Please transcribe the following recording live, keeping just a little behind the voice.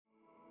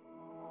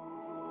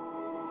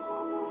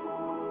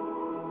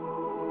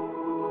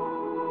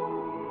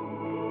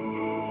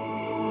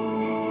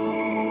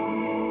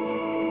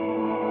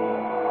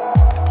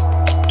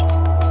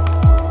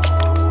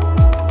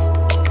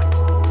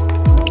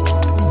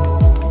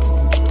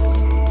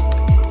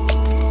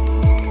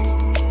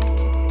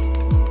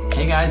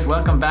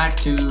back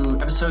to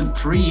episode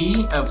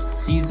 3 of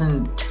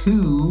season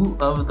 2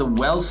 of the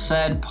Well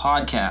Said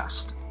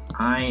podcast.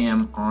 I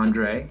am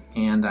Andre,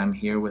 and I'm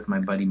here with my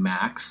buddy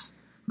Max.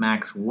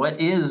 Max,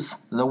 what is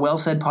the Well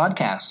Said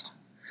podcast?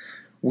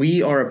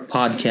 We are a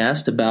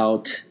podcast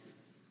about...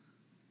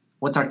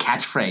 What's our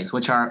catchphrase?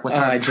 What's our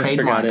I trademark? just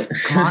forgot it.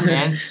 Come on,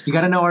 man. You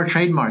got to know our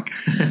trademark.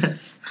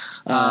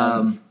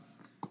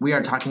 We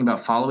are talking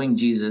about following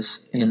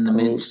Jesus in the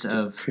midst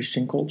of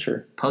Christian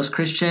culture.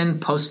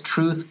 Post-Christian,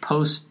 post-truth,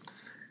 post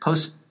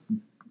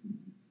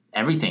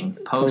everything.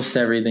 Post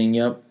everything,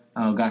 yep.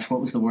 Oh gosh, what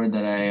was the word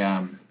that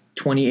I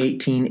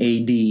 2018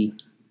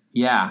 AD.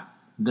 Yeah.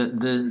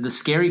 The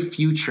scary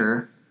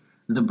future,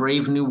 the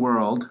brave new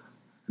world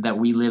that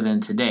we live in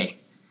today.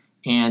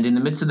 And in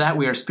the midst of that,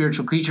 we are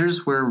spiritual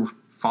creatures. We're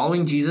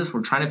following Jesus. We're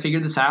trying to figure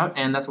this out,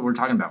 and that's what we're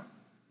talking about.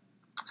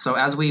 So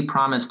as we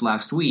promised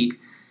last week,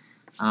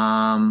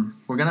 we're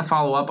going to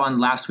follow up on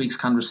last week's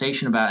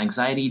conversation about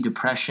anxiety,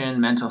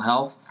 depression, mental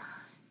health,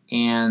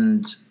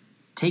 and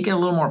take it a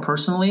little more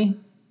personally,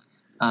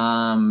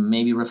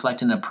 maybe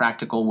reflect in a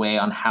practical way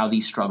on how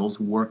these struggles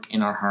work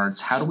in our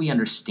hearts. How do we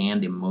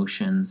understand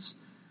emotions?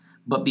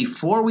 But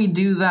before we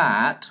do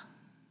that,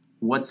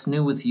 what's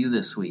new with you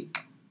this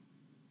week?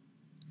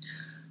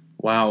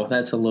 Wow,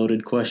 that's a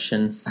loaded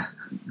question.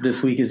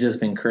 This week has just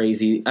been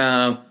crazy.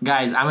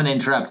 Guys, I'm going to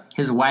interrupt.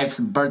 His wife's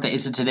birthday.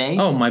 Is it today?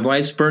 Oh, my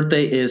wife's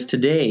birthday is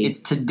today. It's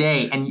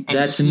today. And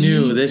that's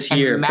new this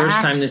year.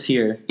 First time this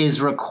year. Is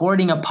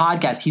recording a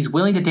podcast. He's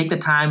willing to take the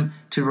time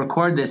to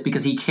record this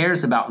because he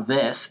cares about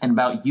this and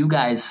about you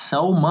guys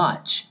so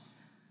much.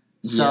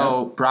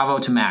 So, yeah. Bravo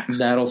to Max.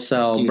 That'll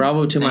sell. Dude,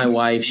 bravo to thanks. my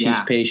wife. She's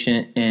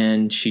patient,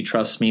 and she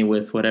trusts me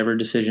with whatever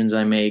decisions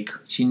I make.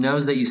 She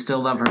knows that you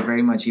still love her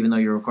very much, even though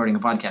you're recording a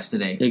podcast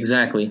today.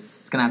 Exactly.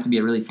 It's going to have to be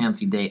a really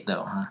fancy date,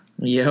 though, huh?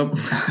 Yep.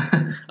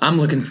 I'm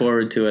looking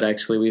forward to it,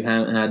 actually. We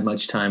haven't had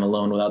much time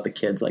alone without the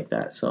kids like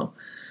that, so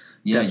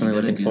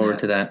definitely looking forward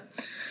to that.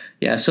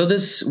 Yeah, so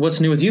what's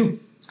new with you?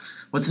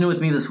 What's new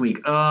with me this week?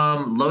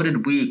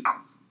 Loaded week.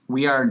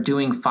 We are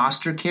doing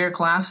foster care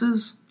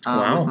classes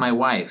with my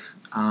wife.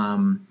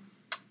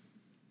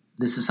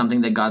 This is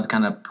something that God's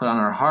kind of put on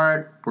our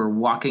heart. We're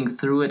walking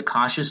through it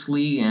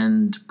cautiously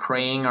and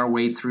praying our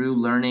way through,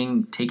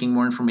 learning, taking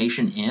more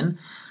information in.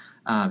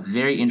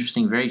 Very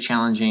interesting, very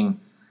challenging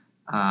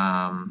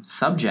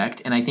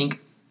subject. And I think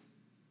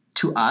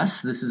to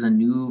us, this is a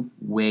new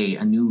way,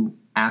 a new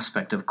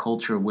aspect of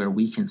culture where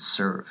we can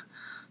serve.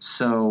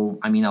 So,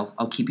 I mean,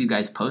 I'll keep you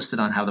guys posted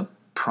on how the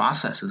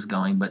process is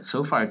going. But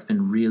so far, it's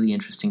been really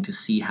interesting to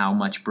see how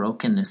much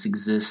brokenness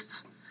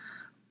exists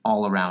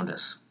all around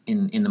us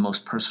in the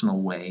most personal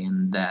way,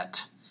 and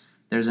that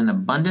there's an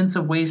abundance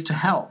of ways to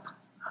help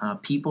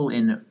people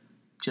in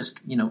just,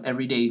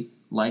 everyday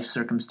life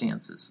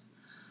circumstances.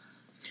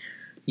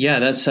 Yeah,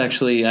 that's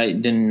actually, I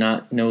did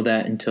not know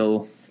that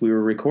until we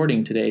were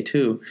recording today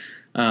too,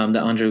 that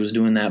Andre was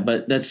doing that.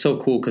 But that's so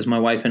cool because my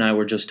wife and I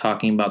were just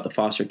talking about the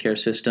foster care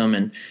system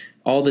and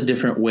all the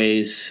different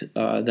ways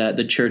that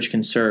the church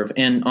can serve.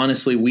 And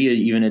honestly, we had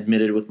even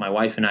admitted with my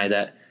wife and I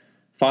that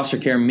foster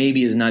care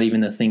maybe is not even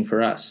the thing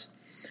for us.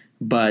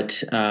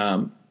 But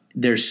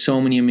there's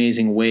so many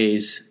amazing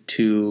ways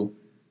to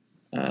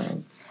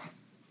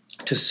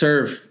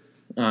serve,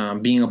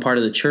 being a part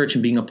of the church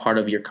and being a part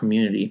of your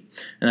community.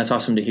 And that's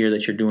awesome to hear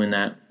that you're doing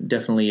that.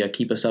 Definitely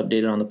keep us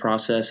updated on the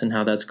process and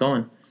how that's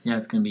going. Yeah,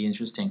 it's going to be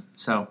interesting.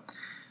 So,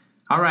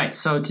 all right.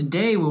 So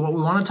today what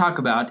we want to talk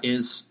about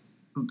is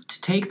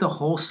to take the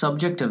whole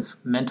subject of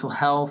mental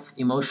health,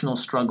 emotional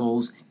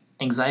struggles,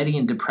 anxiety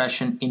and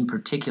depression in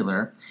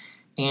particular,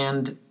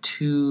 and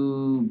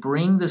to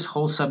bring this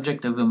whole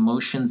subject of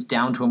emotions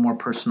down to a more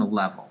personal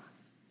level.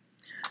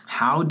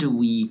 How do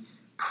we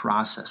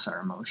process our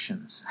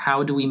emotions?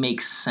 How do we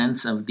make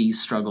sense of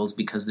these struggles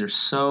because they're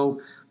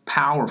so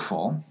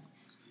powerful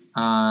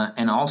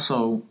and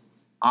also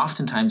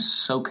oftentimes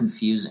so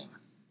confusing?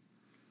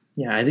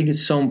 Yeah, I think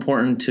it's so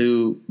important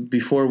to,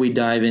 before we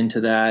dive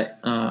into that,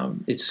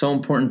 it's so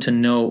important to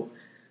note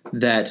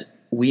that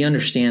we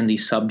understand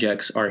these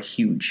subjects are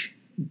huge.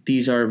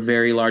 These are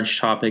very large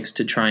topics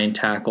to try and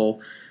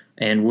tackle,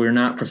 and we're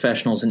not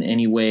professionals in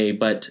any way,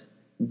 but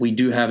we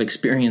do have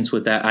experience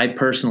with that. I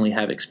personally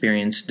have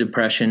experienced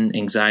depression,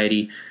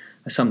 anxiety,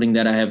 something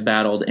that I have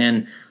battled.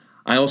 And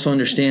I also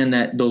understand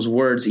that those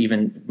words,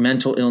 even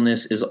mental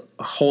illness is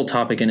a whole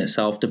topic in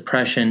itself.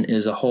 Depression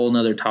is a whole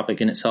nother topic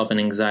in itself, and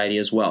anxiety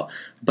as well.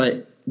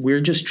 But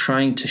we're just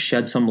trying to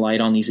shed some light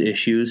on these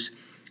issues,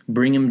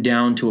 bring them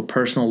down to a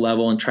personal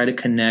level, and try to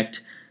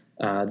connect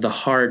the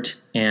heart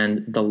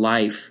and the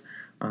life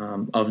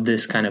of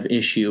this kind of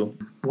issue.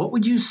 What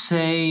would you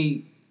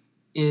say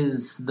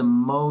is the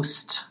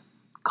most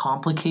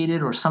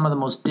complicated or some of the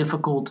most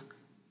difficult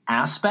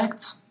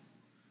aspects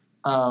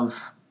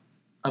of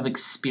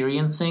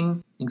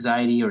experiencing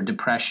anxiety or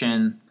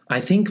depression?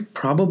 I think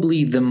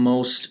probably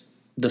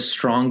the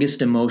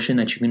strongest emotion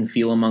that you can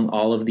feel among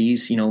all of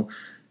these,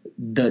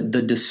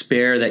 the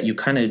despair that you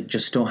kind of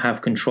just don't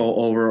have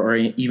control over, or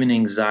even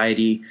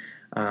anxiety,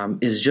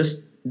 is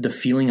just the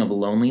feeling of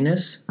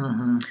loneliness.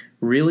 Mm-hmm.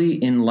 really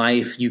in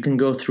life, you can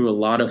go through a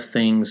lot of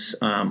things,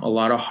 a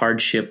lot of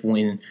hardship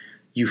when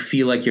you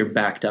feel like you're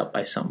backed up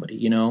by somebody,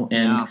 you know?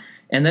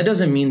 And that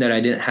doesn't mean that I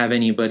didn't have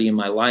anybody in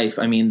my life.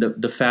 I mean,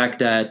 the fact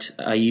that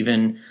I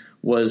even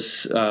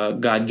was,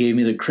 God gave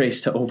me the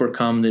grace to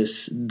overcome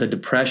the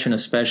depression,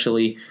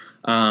 especially,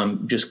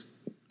 just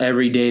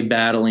every day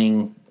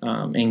battling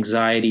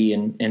anxiety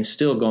and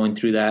still going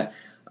through that.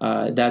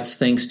 That's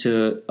thanks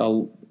to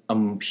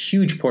a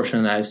huge portion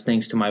of that is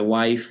thanks to my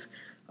wife,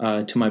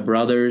 to my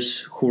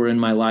brothers who were in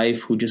my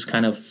life, who just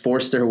kind of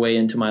forced their way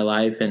into my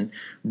life and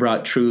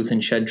brought truth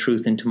and shed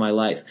truth into my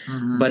life.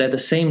 Mm-hmm. But at the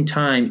same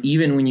time,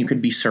 even when you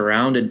could be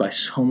surrounded by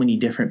so many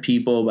different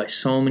people, by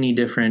so many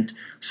different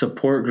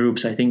support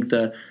groups, I think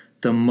the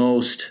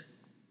most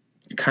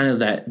kind of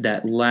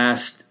that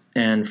last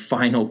and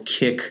final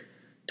kick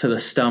to the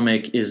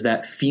stomach is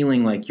that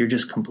feeling like you're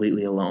just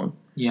completely alone.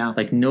 Yeah.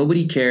 Like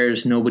nobody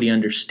cares, nobody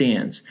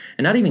understands.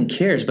 And not even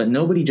cares, but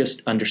nobody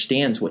just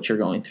understands what you're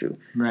going through.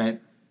 Right.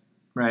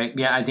 Right.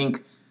 Yeah, I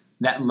think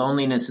that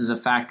loneliness is a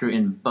factor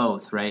in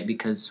both, right?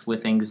 Because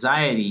with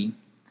anxiety,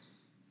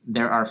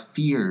 there are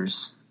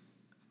fears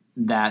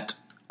that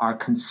are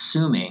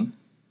consuming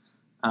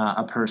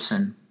a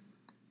person,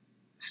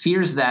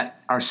 fears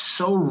that are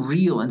so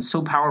real and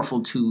so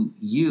powerful to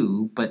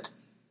you, but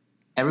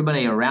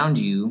everybody around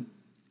you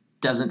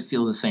doesn't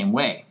feel the same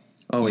way.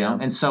 Oh, yeah.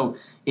 And so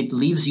it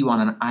leaves you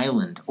on an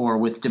island. Or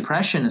with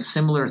depression, a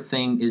similar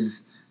thing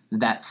is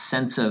that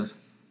sense of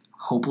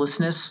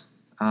hopelessness,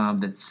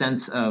 that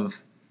sense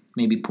of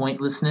maybe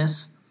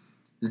pointlessness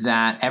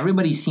that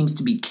everybody seems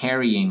to be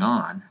carrying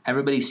on.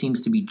 Everybody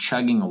seems to be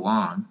chugging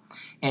along.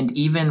 And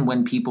even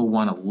when people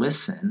want to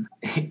listen,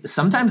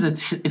 sometimes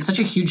it's such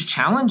a huge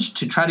challenge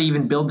to try to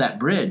even build that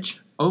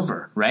bridge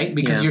over, right?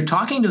 Because you're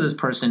talking to this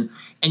person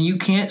and you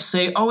can't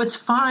say, oh, it's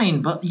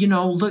fine, but,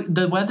 look,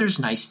 the weather's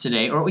nice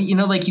today. Or,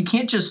 like you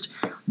can't just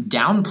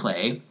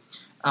downplay.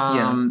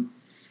 And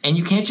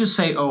you can't just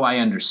say, oh, I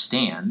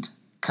understand,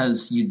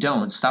 because you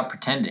don't. Stop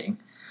pretending.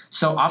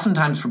 So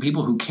oftentimes for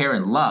people who care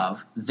and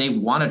love, they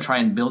want to try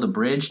and build a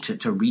bridge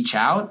to reach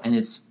out, and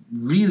it's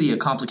really a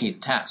complicated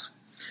task.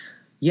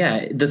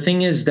 Yeah, the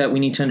thing is that we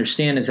need to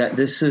understand is that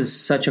this is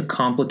such a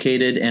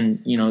complicated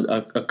and,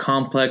 a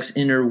complex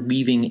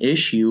interweaving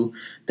issue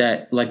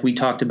that, like we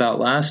talked about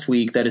last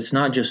week, that it's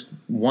not just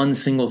one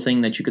single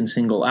thing that you can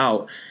single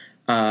out.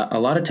 A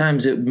lot of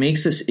times it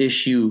makes this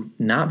issue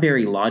not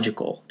very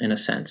logical in a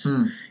sense.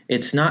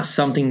 It's not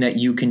something that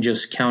you can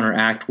just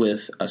counteract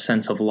with a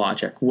sense of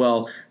logic.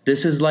 Well,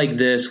 this is like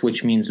this,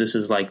 which means this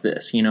is like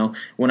this.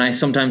 When I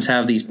sometimes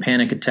have these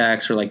panic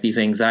attacks or like these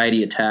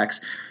anxiety attacks,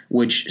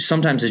 which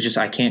sometimes it's just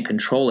I can't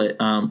control it.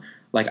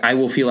 Like I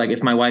will feel like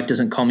if my wife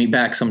doesn't call me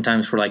back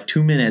sometimes for like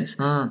 2 minutes,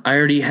 I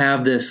already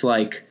have this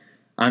like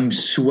I'm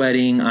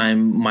sweating,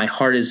 my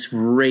heart is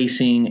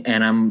racing,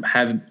 and I'm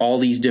having all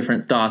these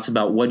different thoughts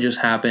about what just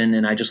happened,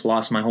 and I just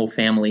lost my whole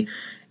family.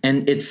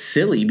 And it's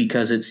silly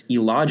because it's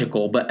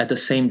illogical, but at the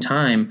same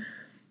time,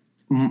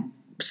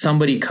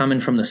 somebody coming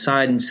from the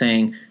side and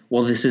saying,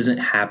 well, this isn't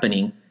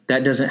happening,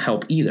 that doesn't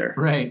help either.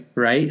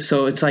 Right?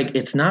 So it's like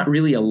it's not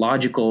really a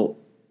logical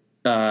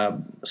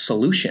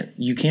solution.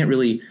 You can't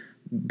really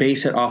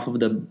base it off of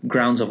the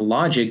grounds of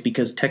logic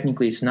because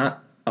technically it's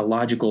not a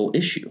logical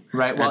issue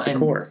at the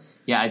core.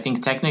 Yeah, I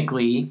think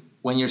technically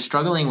when you're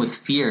struggling with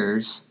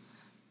fears,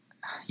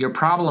 your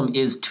problem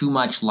is too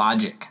much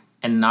logic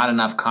and not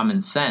enough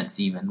common sense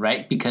even,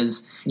 right?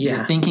 Because you're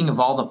thinking of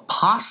all the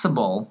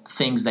possible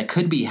things that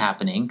could be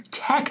happening.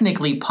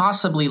 Technically,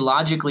 possibly,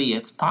 logically,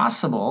 it's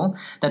possible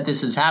that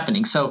this is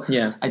happening. So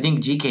I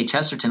think G.K.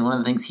 Chesterton, one of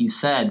the things he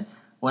said,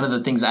 one of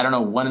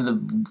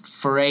the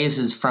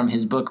phrases from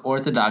his book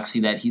Orthodoxy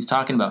that he's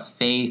talking about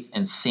faith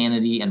and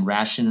sanity and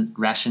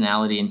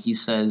rationality, and he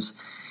says,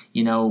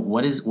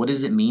 what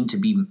does it mean to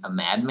be a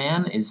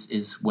madman?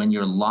 Is when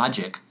your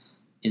logic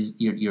is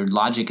your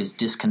logic is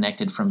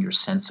disconnected from your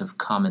sense of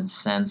common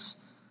sense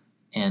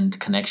and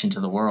connection to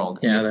the world.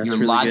 Yeah, that's your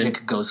really logic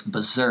good. Goes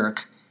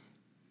berserk,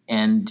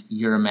 and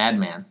you're a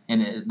madman.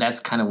 And that's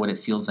kind of what it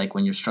feels like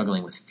when you're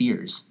struggling with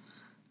fears,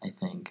 I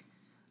think.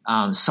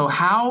 So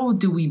how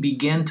do we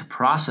begin to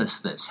process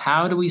this?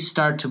 How do we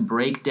start to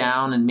break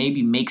down and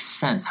maybe make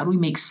sense? How do we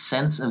make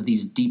sense of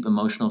these deep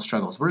emotional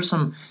struggles? What are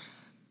some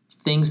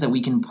things that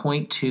we can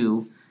point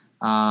to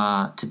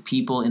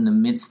people in the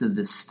midst of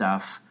this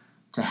stuff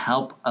to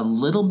help a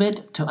little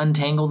bit to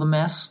untangle the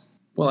mess?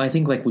 Well, I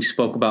think like we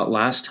spoke about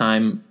last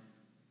time,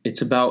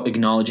 it's about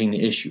acknowledging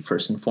the issue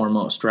first and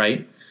foremost,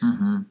 right?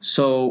 Mm-hmm.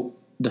 So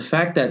the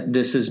fact that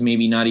this is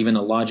maybe not even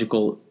a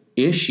logical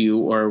issue,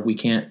 or we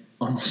can't,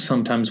 almost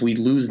sometimes we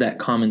lose that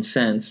common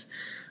sense.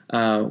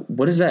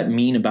 What does that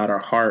mean about our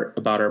heart,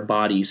 about our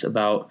bodies,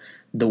 about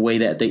the way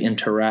that they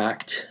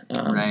interact?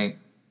 Right.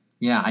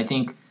 Yeah, I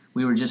think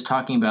we were just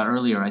talking about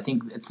earlier. I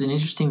think it's an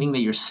interesting thing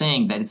that you're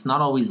saying, that it's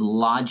not always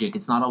logic.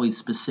 It's not always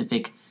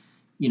specific,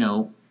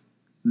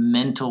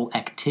 mental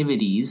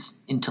activities,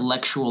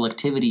 intellectual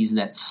activities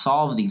that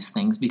solve these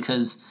things.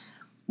 Because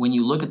when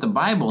you look at the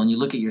Bible and you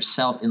look at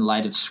yourself in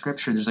light of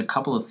Scripture, there's a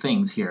couple of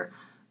things here.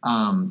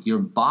 your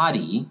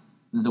body,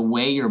 the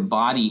way your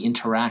body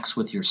interacts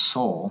with your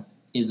soul,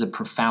 is a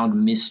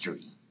profound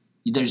mystery.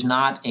 There's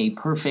not a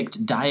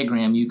perfect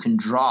diagram you can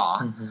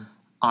draw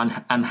on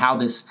how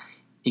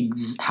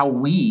how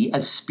we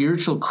as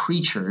spiritual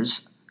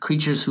creatures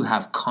who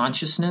have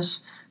consciousness,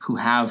 who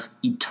have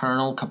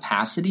eternal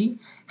capacity,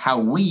 how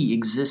we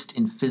exist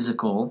in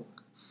physical,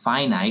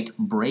 finite,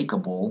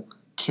 breakable,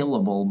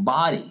 killable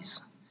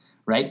bodies,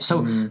 right?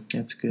 So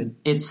that's good.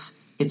 It's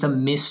a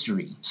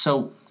mystery.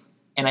 So,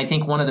 and I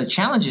think one of the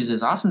challenges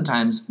is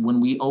oftentimes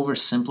when we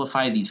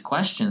oversimplify these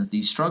questions,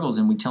 these struggles,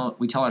 and we tell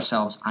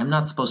ourselves, I'm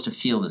not supposed to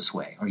feel this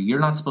way, or you're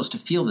not supposed to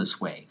feel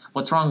this way.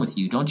 What's wrong with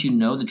you? Don't you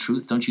know the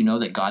truth? Don't you know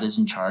that God is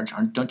in charge?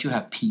 Don't you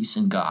have peace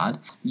in God?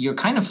 You're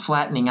kind of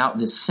flattening out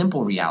this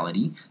simple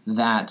reality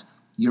that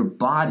your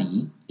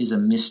body is a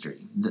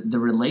mystery. The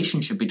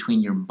relationship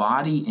between your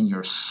body and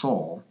your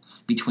soul,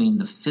 between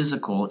the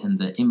physical and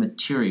the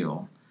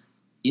immaterial,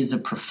 is a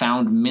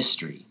profound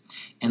mystery.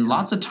 And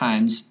lots of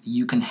times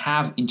you can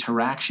have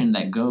interaction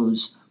that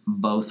goes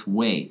both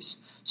ways.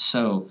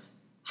 So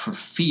for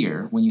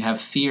fear, when you have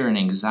fear and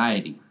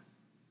anxiety,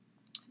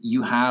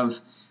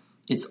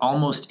 it's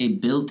almost a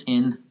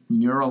built-in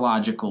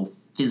neurological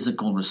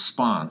physical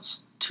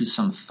response to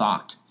some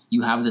thought.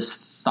 You have this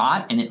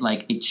thought and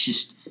it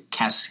just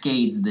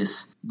cascades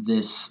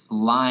this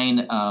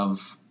line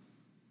of,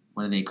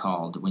 what are they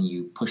called when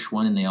you push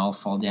one and they all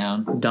fall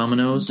down?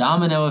 Dominoes.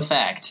 Domino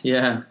effect.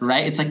 Yeah.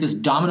 Right? It's like this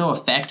domino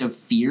effect of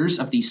fears,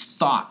 of these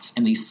thoughts.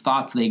 And these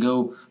thoughts, they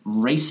go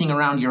racing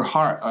around your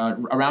heart,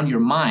 around your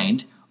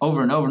mind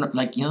over and over.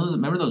 Like,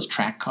 remember those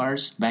track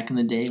cars back in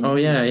the day? Oh,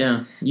 yeah,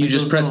 yeah. You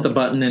just press the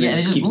button and it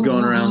just keeps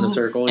going around the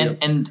circle.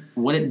 And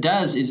what it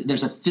does is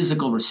there's a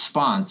physical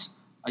response.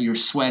 You're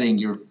sweating,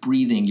 you're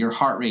breathing, your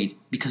heart rate,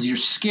 because you're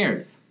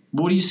scared.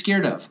 What are you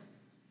scared of?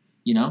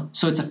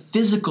 So it's a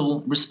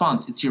physical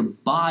response. It's your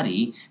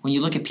body. When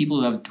you look at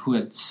people who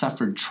have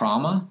suffered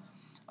trauma,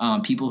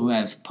 people who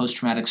have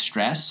post-traumatic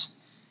stress,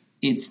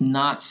 it's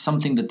not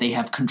something that they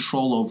have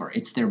control over.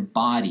 It's their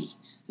body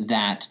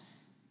that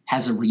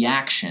has a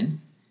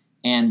reaction,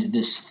 and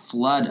this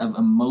flood of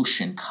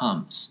emotion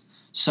comes.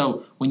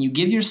 So when you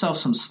give yourself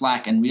some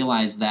slack and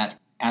realize that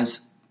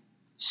as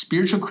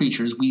spiritual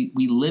creatures, we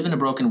live in a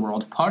broken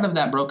world. Part of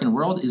that broken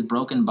world is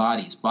broken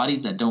bodies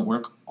that don't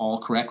work all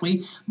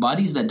correctly,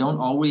 bodies that don't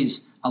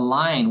always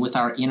align with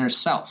our inner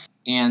self.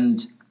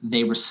 And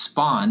they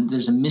respond.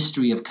 There's a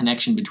mystery of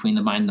connection between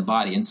the mind and the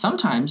body. And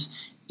sometimes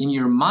in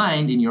your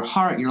mind, in your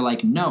heart, you're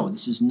like, no,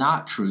 this is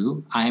not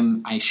true.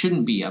 I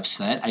shouldn't be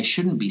upset. I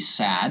shouldn't be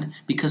sad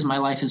because my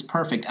life is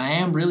perfect. I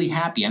am really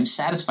happy. I'm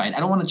satisfied.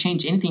 I don't want to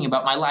change anything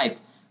about my life.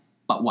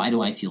 But why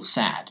do I feel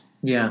sad?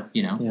 Yeah.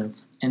 Yeah.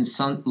 And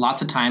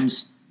lots of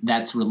times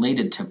that's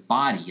related to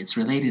body. It's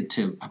related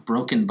to a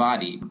broken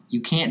body.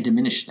 You can't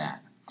diminish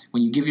that.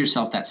 When you give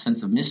yourself that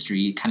sense of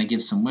mystery, it kind of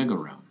gives some wiggle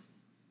room.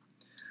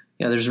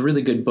 Yeah, there's a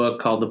really good book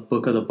called The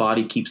Book of the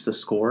Body Keeps the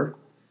Score.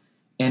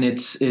 And it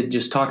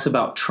just talks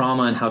about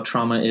trauma and how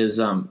trauma is,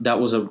 that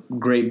was a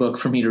great book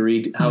for me to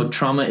read, how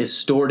trauma is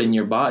stored in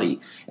your body.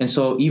 And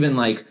so even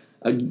like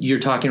you're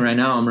talking right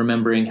now, I'm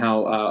remembering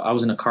how I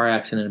was in a car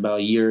accident about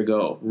a year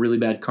ago, really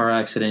bad car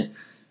accident.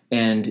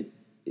 And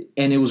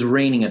it was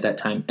raining at that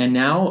time. And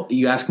now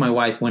you ask my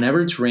wife,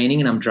 whenever it's raining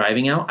and I'm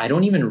driving out, I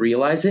don't even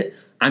realize it.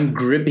 I'm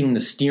gripping the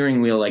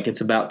steering wheel like it's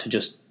about to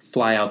just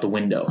fly out the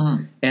window.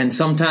 And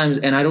sometimes,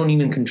 and I don't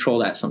even control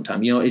that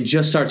sometimes. It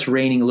just starts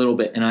raining a little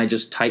bit and I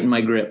just tighten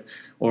my grip.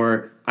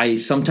 Or I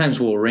sometimes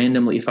will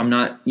randomly, if I'm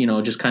not,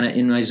 just kind of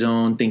in my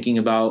zone thinking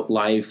about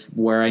life,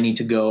 where I need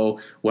to go,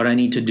 what I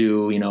need to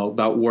do,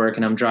 about work,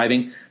 and I'm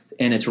driving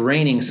and it's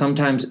raining,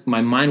 sometimes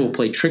my mind will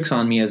play tricks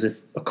on me as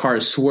if a car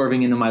is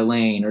swerving into my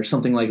lane or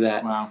something like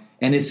that. Wow.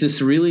 And it's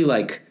this really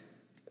like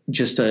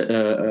just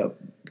a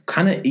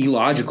kind of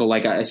illogical,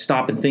 like I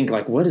stop and think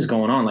like, what is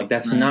going on? Like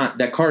that's not,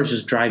 that car is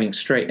just driving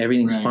straight.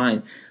 Everything's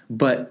fine.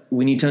 But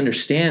we need to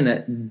understand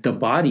that the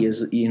body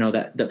is,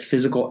 that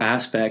physical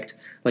aspect,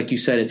 like you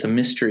said, it's a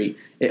mystery.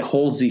 It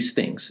holds these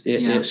things.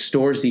 It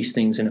stores these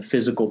things in a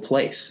physical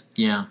place.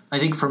 Yeah. I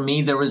think for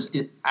me,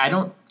 I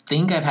don't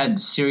think I've had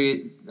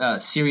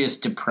serious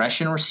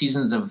depression or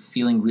seasons of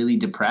feeling really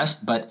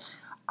depressed, but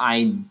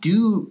I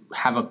do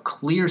have a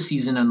clear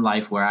season in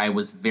life where I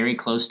was very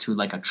close to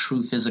like a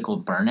true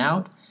physical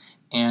burnout.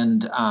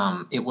 And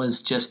it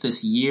was just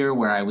this year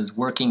where I was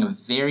working a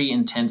very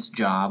intense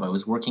job. I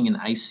was working in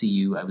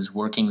ICU. I was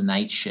working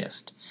night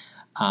shift.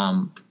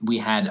 We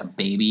had a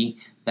baby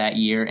that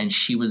year, and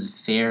she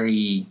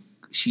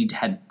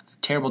had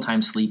terrible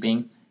time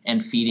sleeping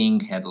and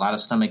feeding, had a lot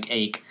of stomach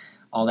ache,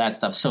 all that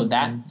stuff. So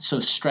so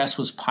stress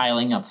was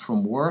piling up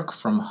from work,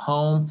 from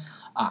home.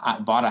 I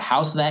bought a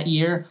house that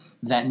year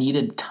that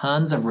needed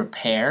tons of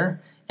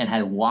repair and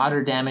had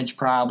water damage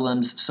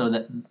problems, so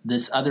that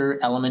this other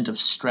element of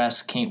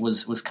stress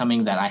was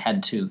coming, that I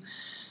had to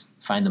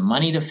find the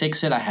money to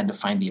fix it. I had to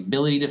find the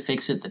ability to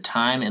fix it, the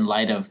time, in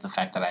light of the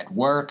fact that I had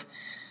work.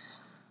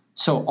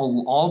 So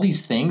all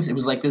these things, it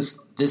was like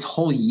this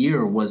whole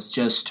year was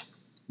just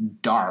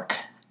dark.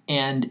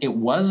 And it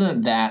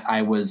wasn't that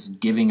I was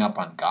giving up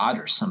on God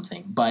or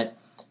something, but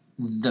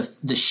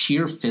the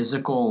sheer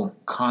physical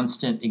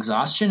constant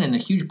exhaustion, and a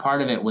huge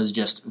part of it was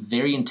just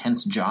very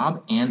intense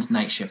job and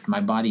night shift.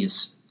 My body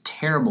is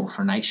terrible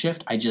for night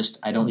shift. I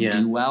don't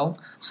do well.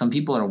 Some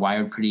people are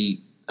wired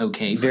pretty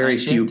okay for very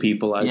night few shift.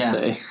 people, I'd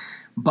say.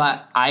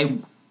 But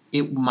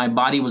my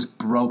body was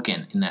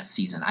broken in that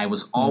season. I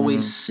was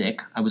always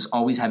sick. I was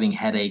always having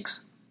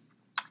headaches.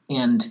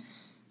 And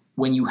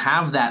when you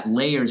have that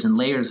layers and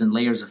layers and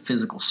layers of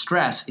physical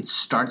stress, it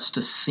starts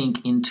to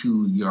sink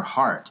into your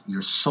heart,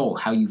 your soul,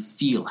 how you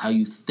feel, how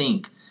you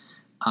think.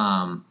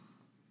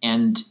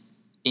 And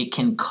it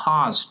can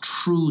cause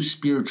true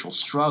spiritual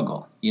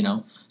struggle,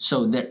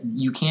 so that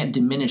you can't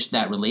diminish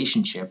that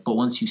relationship. But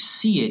once you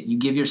see it, you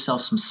give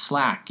yourself some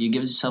slack. You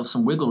give yourself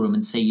some wiggle room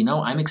and say,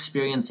 I'm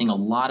experiencing a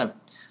lot of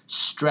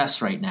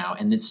stress right now,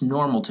 and it's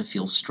normal to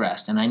feel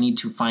stressed. And I need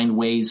to find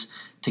ways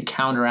to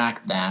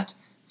counteract that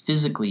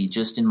physically,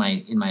 just in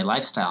my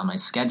lifestyle, my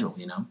schedule,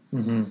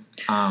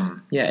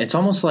 it's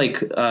almost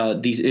like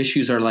these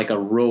issues are like a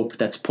rope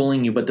that's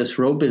pulling you, but this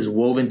rope is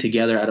woven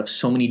together out of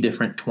so many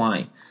different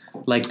twine.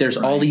 Like there's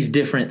all these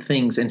different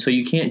things, and so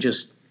you can't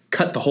just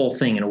cut the whole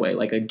thing in a way,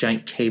 like a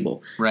giant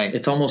cable. Right.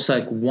 It's almost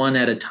like one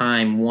at a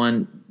time,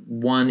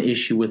 one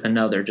issue with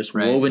another, just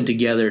woven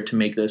together to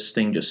make this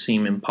thing just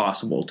seem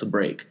impossible to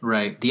break.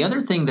 Right. The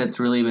other thing that's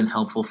really been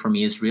helpful for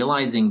me is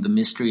realizing the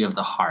mystery of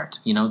the heart.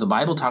 The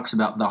Bible talks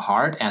about the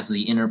heart as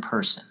the inner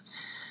person.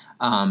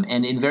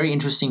 And in very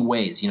interesting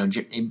ways.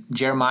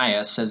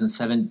 Jeremiah says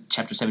in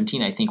chapter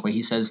 17, I think, where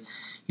he says,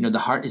 the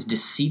heart is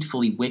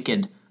deceitfully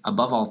wicked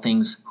above all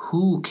things.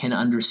 Who can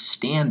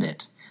understand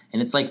it?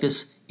 And it's like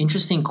this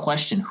interesting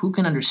question. Who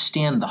can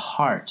understand the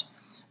heart?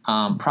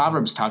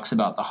 Proverbs talks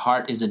about the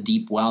heart is a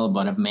deep well,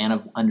 but a man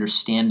of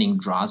understanding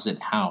draws it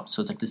out.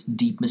 So it's like this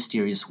deep,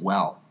 mysterious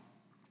well.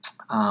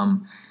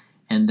 And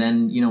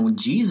then, with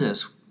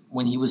Jesus,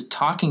 when he was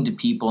talking to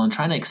people and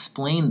trying to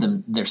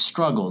explain their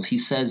struggles, he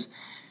says,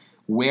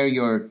 where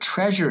your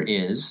treasure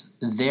is,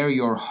 there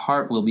your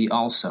heart will be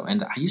also.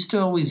 And I used to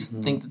always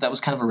think that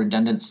was kind of a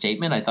redundant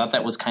statement. I thought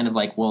that was kind of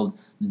like, well,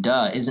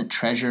 duh, isn't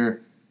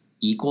treasure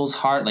equals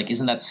heart? Like,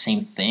 isn't that the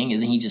same thing?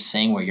 Isn't he just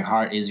saying where your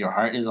heart is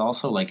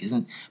also? Like,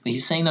 but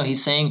he's saying, no,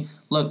 he's saying,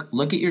 look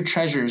at your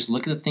treasures,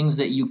 look at the things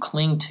that you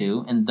cling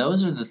to, and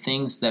those are the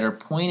things that are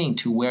pointing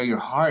to where your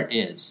heart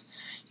is.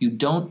 You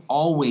don't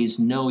always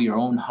know your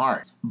own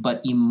heart,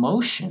 but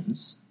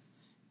emotions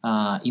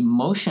are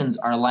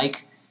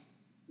like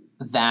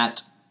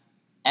that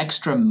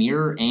extra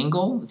mirror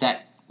angle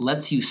that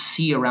lets you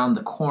see around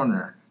the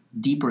corner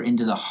deeper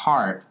into the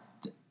heart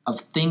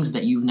of things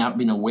that you've not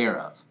been aware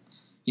of.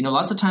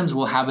 Lots of times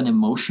we'll have an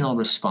emotional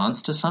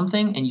response to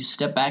something, and you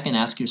step back and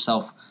ask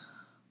yourself,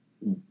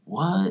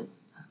 what?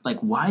 Like,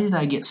 why did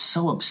I get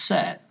so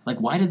upset? Like,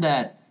 why did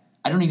that?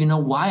 I don't even know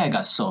why I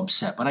got so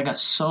upset, but I got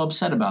so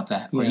upset about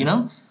that.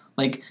 Yeah.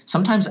 Like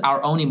sometimes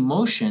our own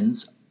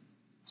emotions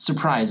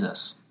surprise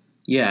us.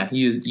 Yeah,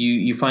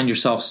 you find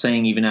yourself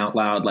saying even out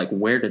loud, like,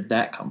 where did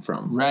that come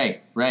from?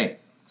 Right.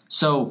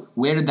 So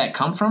where did that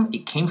come from?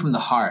 It came from the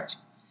heart,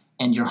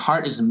 and your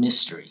heart is a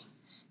mystery.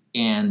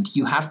 And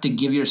you have to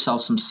give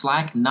yourself some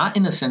slack, not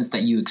in the sense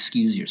that you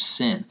excuse your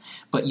sin,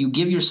 but you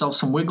give yourself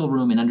some wiggle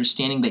room in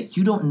understanding that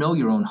you don't know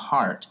your own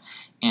heart.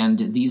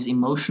 And these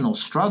emotional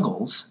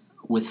struggles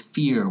with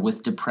fear,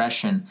 with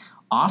depression,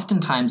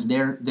 oftentimes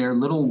they're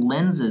little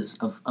lenses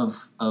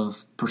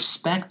of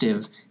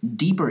perspective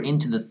deeper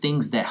into the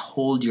things that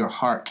hold your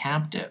heart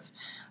captive.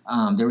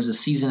 There was a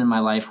season in my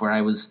life where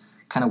I was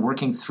kind of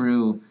working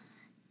through,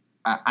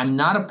 I'm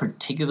not a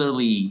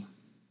particularly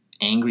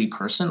angry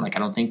person. Like, I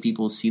don't think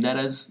people see that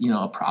as,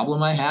 a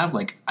problem I have.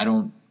 Like, I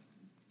don't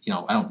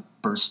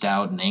burst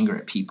out in anger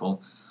at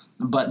people.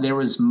 But there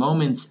was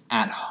moments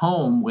at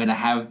home when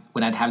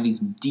I'd have these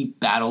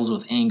deep battles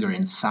with anger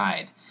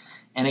inside.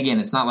 And again,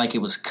 it's not like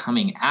it was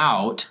coming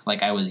out,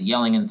 like I was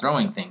yelling and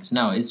throwing things.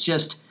 No, it's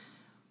just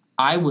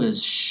I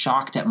was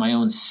shocked at my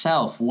own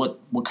self, what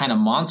kind of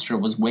monster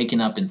was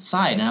waking up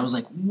inside. And I was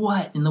like,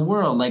 what in the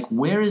world? Like,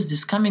 where is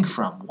this coming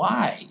from?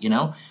 Why?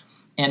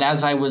 And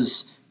as I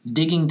was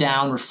digging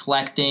down,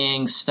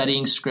 reflecting,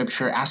 studying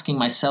scripture, asking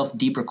myself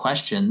deeper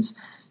questions,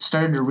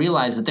 started to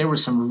realize that there were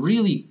some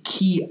really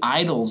key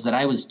idols that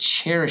I was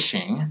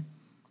cherishing,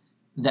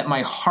 that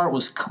my heart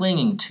was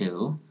clinging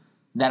to,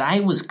 that I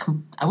was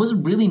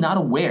really not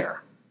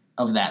aware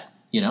of that,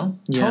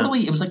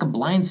 Totally, it was like a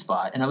blind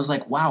spot. And I was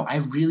like, wow, I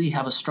really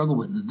have a struggle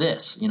with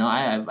this.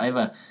 I have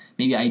a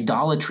maybe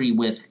idolatry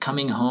with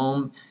coming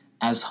home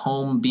as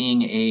home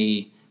being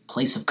a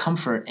place of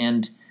comfort,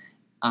 and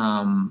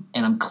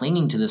I'm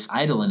clinging to this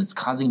idol, and it's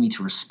causing me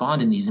to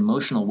respond in these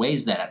emotional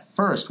ways that at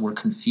first were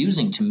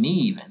confusing to me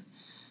even.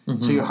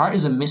 Mm-hmm. So your heart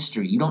is a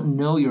mystery. You don't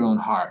know your own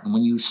heart. And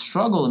when you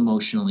struggle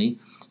emotionally,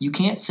 you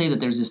can't say that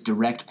there's this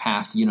direct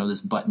path,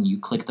 this button. You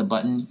click the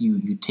button,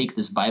 you take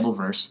this Bible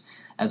verse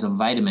as a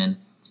vitamin,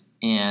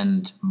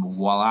 and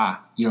voila,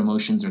 your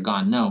emotions are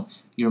gone. No,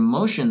 your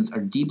emotions are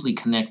deeply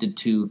connected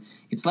to,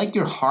 it's like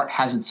your heart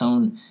has its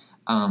own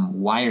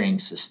wiring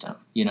system,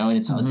 and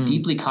it's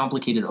deeply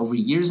complicated. Over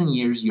years and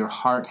years, your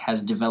heart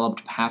has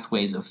developed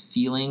pathways of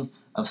feeling,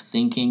 of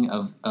thinking,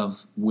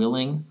 of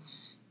willing,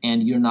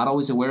 and you're not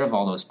always aware of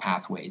all those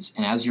pathways.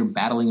 And as you're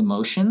battling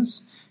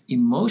emotions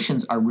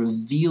are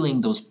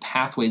revealing those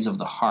pathways of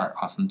the heart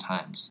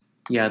oftentimes.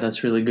 Yeah,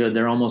 that's really good.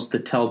 They're almost the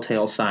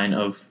telltale sign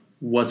of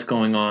what's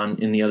going on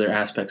in the other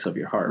aspects of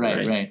your heart.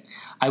 Right.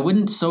 I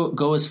wouldn't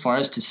go as far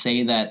as to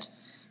say that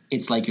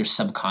it's like your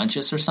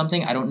subconscious or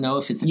something. I don't know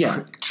if it's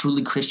a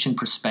truly Christian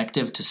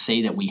perspective to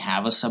say that we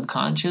have a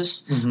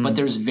subconscious, but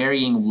there's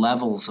varying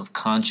levels of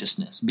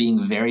consciousness,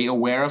 being very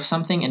aware of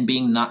something and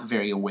being not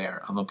very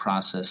aware of a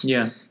process.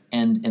 Yeah.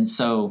 And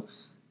so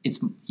it's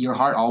your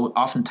heart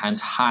oftentimes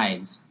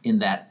hides in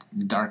that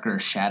darker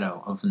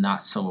shadow of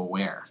not so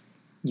aware.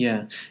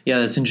 Yeah,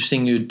 that's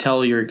interesting. I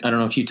don't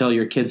know if you tell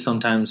your kids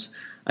sometimes.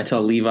 I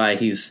tell Levi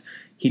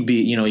he'd be,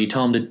 you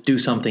tell him to do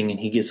something and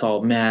he gets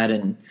all mad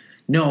and,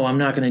 no, I'm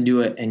not going to do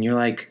it. And you're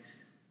like,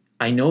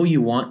 I know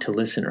you want to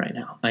listen right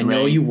now. I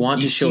know you want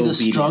to show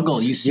obedience. You see the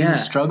struggle. You see the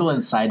struggle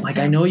inside. Like,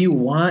 I know you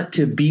want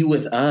to be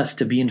with us,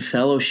 to be in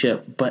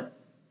fellowship, but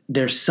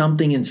there's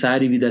something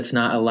inside of you that's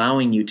not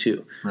allowing you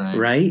to,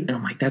 right? And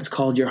I'm like, that's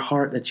called your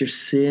heart. That's your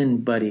sin,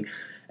 buddy.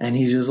 And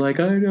he's just like,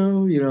 I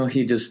know,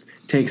 he just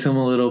takes him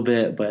a little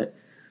bit, but.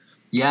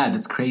 Yeah,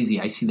 that's crazy.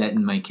 I see that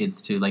in my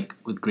kids too. Like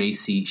with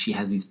Gracie, she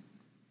has these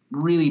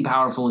really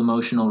powerful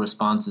emotional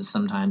responses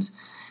sometimes.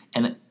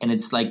 And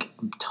it's like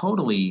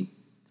totally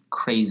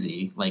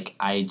crazy. Like,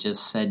 I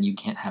just said you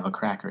can't have a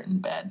cracker in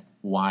bed.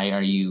 Why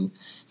are you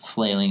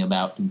flailing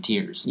about in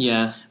tears?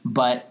 Yeah.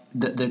 But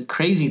the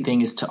crazy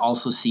thing is to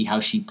also see how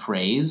she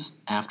prays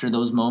after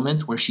those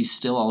moments where she's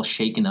still all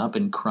shaken up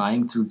and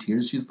crying through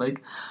tears. She's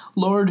like,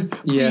 Lord,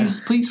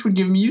 please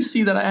forgive me. You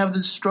see that I have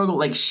this struggle.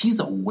 Like,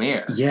 she's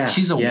aware. Yeah.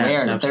 She's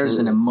aware that absolutely. There's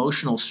an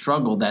emotional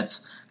struggle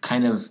that's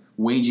kind of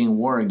waging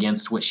war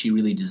against what she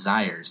really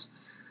desires.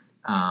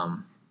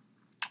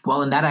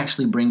 Well, and that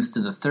actually brings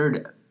to the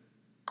third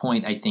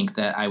point I think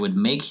that I would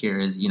make here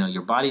is,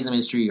 your body's a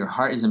mystery, your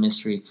heart is a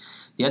mystery.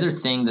 The other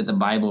thing that the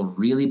Bible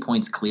really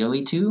points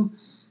clearly to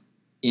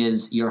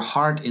is your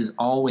heart is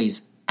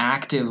always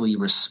actively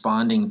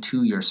responding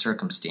to your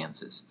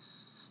circumstances.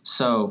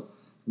 So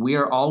we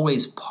are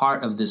always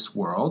part of this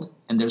world,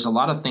 and there's a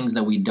lot of things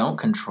that we don't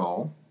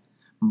control,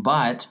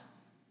 but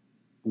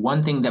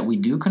one thing that we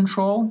do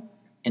control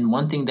and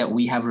one thing that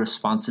we have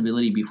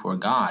responsibility before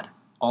God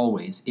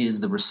always is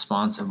the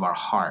response of our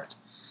heart.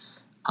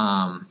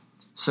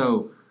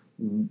 So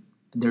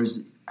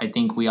I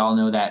think we all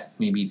know that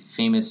maybe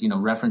famous,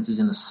 references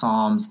in the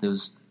Psalms,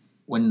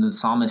 when the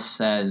psalmist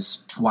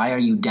says, why are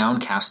you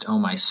downcast, O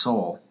my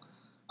soul?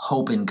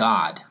 Hope in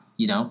God,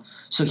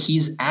 So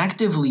he's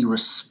actively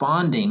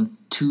responding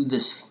to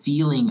this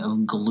feeling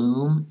of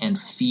gloom and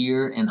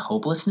fear and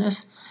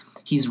hopelessness.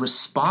 He's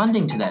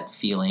responding to that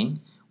feeling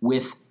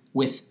with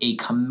a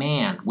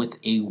command, with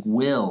a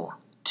will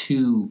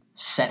to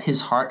set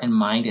his heart and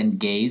mind and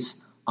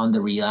gaze on the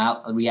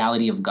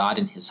reality of God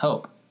and his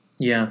hope.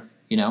 Yeah.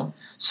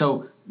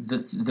 So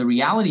the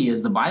reality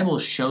is the Bible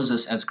shows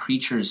us as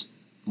creatures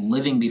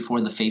living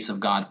before the face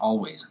of God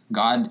always.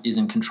 God is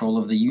in control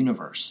of the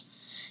universe.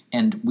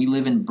 And we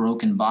live in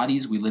broken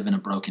bodies. We live in a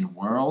broken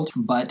world.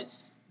 But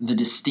the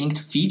distinct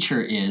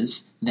feature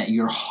is that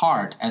your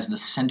heart, as the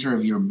center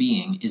of your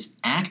being, is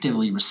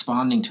actively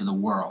responding to the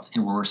world.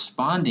 And we're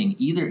responding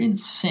either in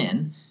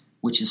sin,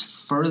 which is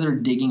further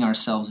digging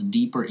ourselves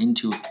deeper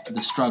into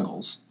the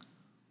struggles,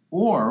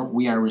 or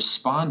we are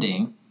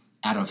responding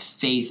out of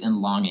faith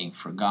and longing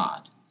for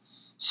God.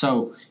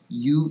 So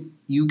you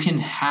can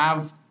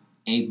have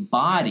a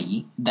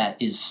body that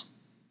is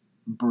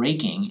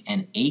breaking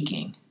and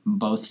aching,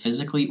 both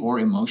physically or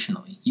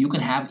emotionally. You can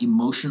have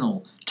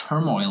emotional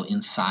turmoil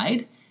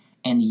inside,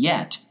 and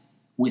yet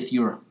with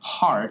your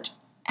heart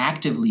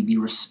actively be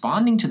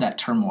responding to that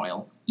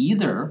turmoil,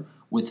 either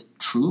with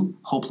true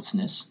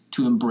hopelessness,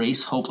 to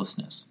embrace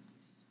hopelessness,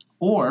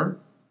 or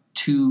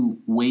to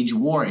wage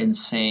war and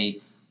say,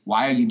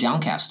 why are you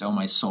downcast, O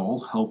my soul?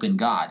 Hope in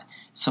God.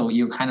 So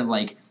you're kind of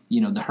like,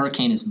 the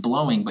hurricane is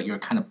blowing, but you're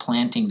kind of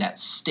planting that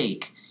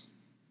stake.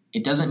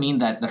 It doesn't mean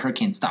that the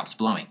hurricane stops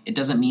blowing. It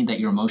doesn't mean that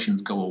your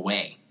emotions go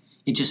away.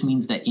 It just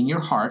means that in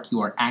your heart, you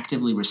are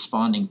actively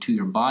responding to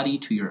your body,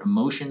 to your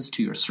emotions,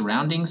 to your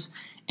surroundings,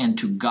 and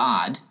to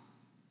God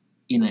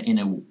in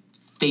a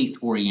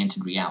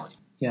faith-oriented reality.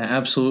 Yeah,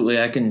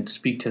 absolutely. I can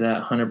speak to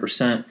that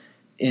 100%.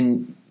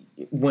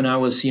 When I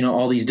was,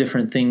 all these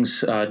different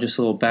things, just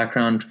a little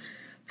background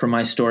for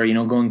my story,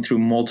 going through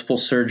multiple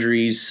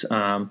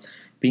surgeries,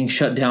 being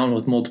shut down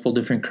with multiple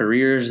different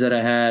careers that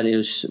I had. It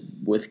was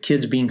with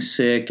kids being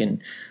sick,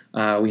 and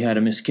we had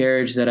a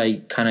miscarriage that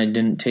I kind of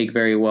didn't take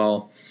very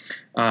well.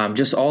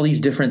 Just all these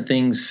different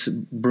things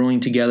brewing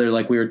together,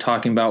 like we were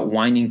talking about,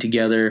 winding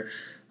together.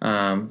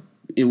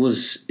 It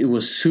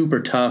was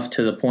super tough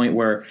to the point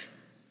where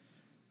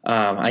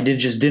I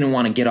just didn't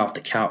want to get off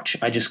the couch.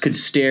 I just could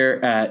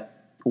stare at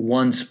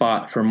one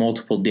spot for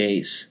multiple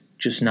days,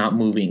 just not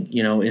moving.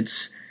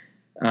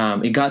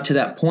 It got to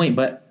that point,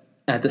 but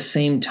at the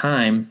same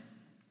time,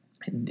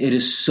 It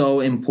is so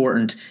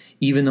important,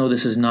 even though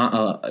this is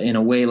not in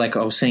a way, like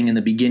I was saying in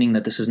the beginning,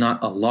 that this is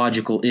not a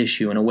logical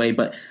issue in a way,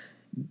 but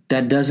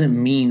that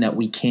doesn't mean that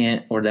we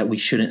can't or that we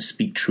shouldn't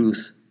speak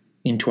truth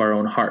into our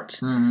own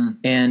hearts.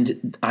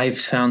 And I've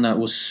found that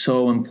was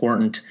so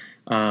important.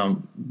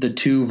 The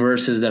two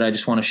verses that I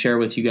just want to share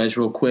with you guys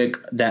real quick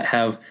that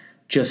have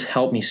just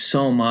helped me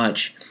so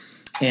much.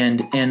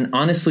 And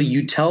honestly,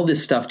 you tell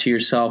this stuff to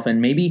yourself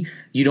and maybe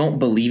you don't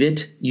believe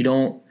it. You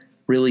don't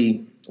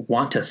really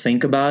want to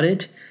think about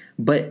it.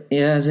 But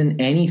as in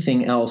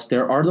anything else,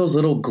 there are those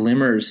little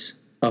glimmers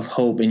of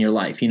hope in your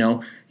life.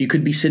 You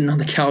could be sitting on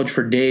the couch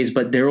for days,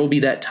 but there will be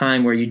that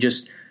time where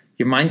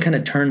your mind kind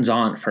of turns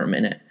on for a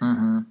minute.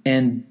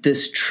 And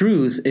this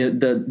truth,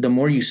 the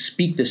more you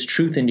speak this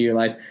truth into your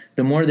life,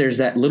 the more there's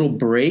that little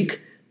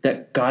break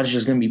that God's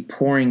just going to be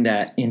pouring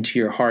that into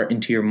your heart,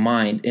 into your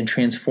mind, and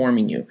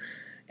transforming you.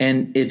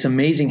 And it's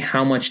amazing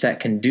how much that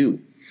can do.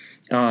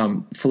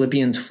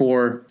 Philippians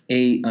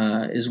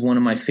 4:8 is one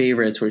of my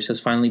favorites, where he says,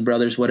 "Finally,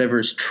 brothers, whatever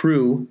is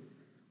true,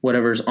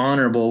 whatever is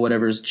honorable,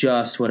 whatever is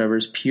just, whatever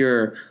is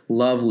pure,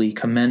 lovely,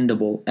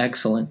 commendable,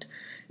 excellent.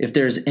 If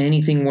there's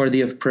anything worthy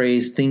of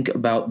praise, think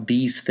about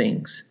these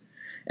things."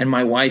 And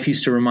my wife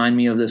used to remind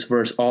me of this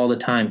verse all the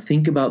time.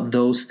 Think about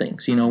those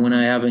things. When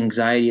I have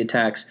anxiety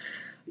attacks,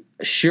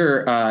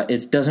 sure,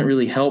 it doesn't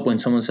really help when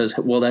someone says,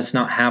 well, that's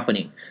not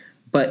happening.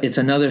 But it's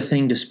another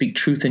thing to speak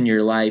truth in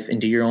your life,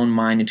 into your own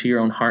mind, into your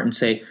own heart, and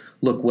say,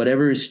 look,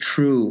 whatever is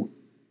true,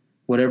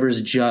 whatever is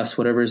just,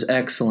 whatever is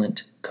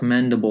excellent,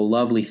 commendable,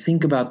 lovely,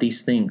 think about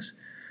these things.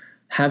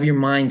 Have your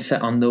mind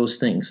set on those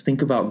things.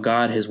 Think about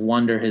God, his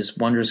wonder, his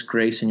wondrous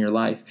grace in your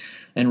life.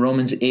 And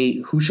Romans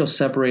 8, who shall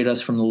separate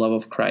us from the love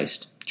of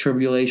Christ?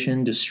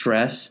 Tribulation,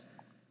 distress,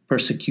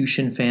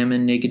 persecution,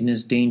 famine,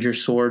 nakedness, danger,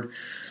 sword.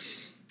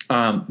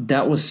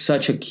 That was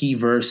such a key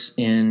verse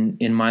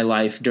in my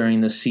life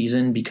during this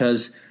season,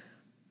 because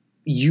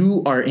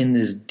you are in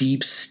this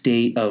deep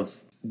state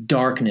of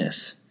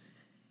darkness,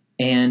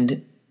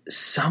 and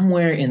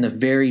somewhere in the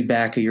very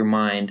back of your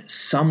mind,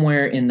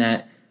 somewhere in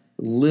that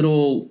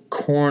little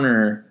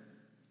corner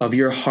of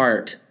your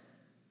heart,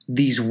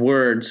 these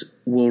words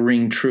will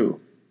ring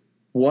true.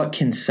 What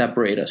can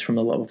separate us from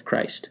the love of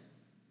Christ?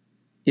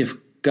 If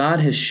God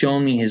has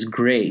shown me his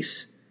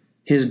grace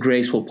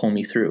will pull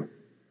me through.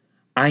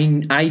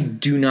 I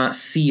do not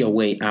see a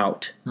way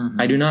out.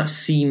 I do not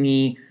see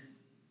me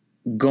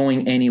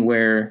going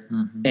anywhere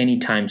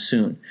anytime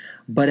soon.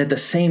 But at the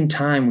same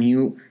time, when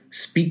you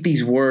speak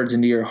these words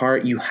into your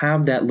heart, you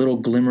have that little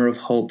glimmer of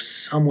hope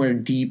somewhere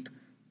deep,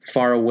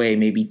 far away,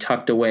 maybe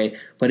tucked away,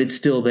 but it's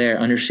still there,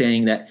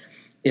 understanding that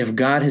if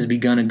God has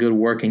begun a good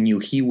work in you,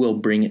 he will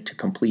bring it to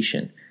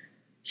completion.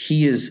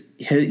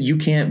 You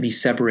can't be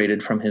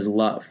separated from his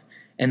love.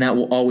 And that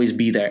will always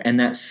be there. And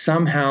that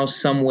somehow,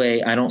 some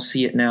way, I don't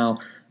see it now,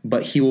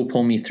 but he will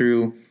pull me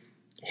through.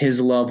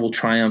 His love will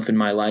triumph in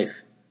my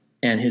life,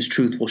 and his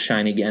truth will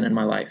shine again in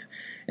my life.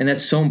 And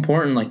that's so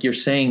important, like you're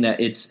saying,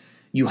 that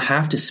you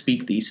have to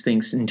speak these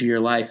things into your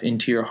life,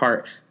 into your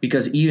heart,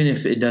 because even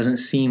if it doesn't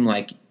seem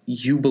like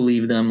you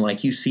believe them,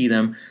 like you see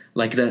them,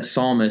 like that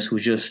psalmist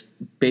who's just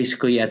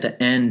basically at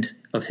the end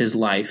of his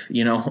life,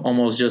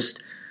 almost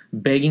just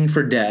begging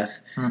for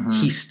death,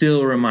 he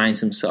still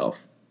reminds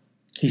himself.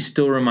 He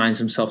still reminds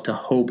himself to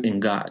hope in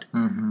God.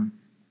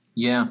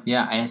 Yeah.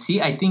 I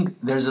see. I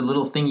think there's a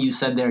little thing you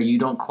said there. You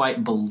don't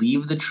quite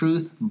believe the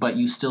truth, but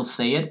you still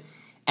say it.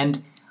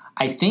 And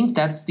I think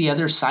that's the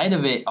other side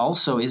of it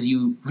also, is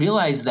you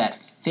realize that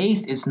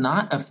faith is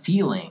not a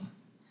feeling.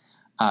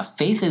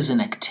 Faith is an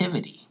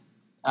activity.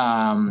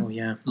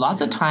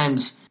 Lots of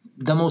times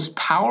the most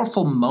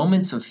powerful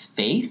moments of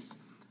faith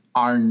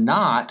are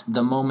not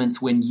the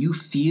moments when you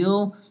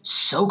feel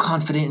so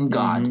confident in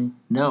God.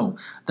 No,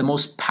 the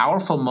most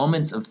powerful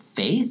moments of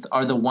faith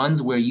are the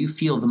ones where you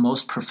feel the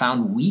most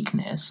profound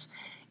weakness,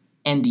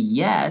 and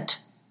yet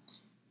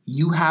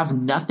you have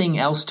nothing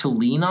else to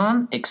lean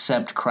on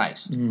except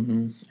Christ.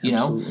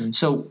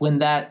 So when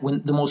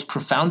the most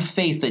profound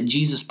faith that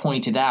Jesus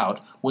pointed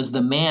out was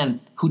the man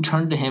who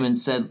turned to him and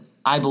said,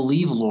 "I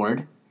believe,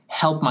 Lord,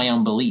 help my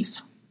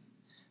unbelief."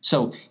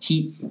 So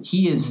he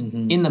is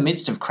in the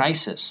midst of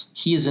crisis.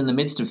 He is in the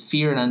midst of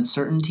fear and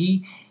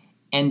uncertainty,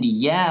 and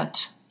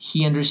yet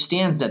he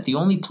understands that the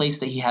only place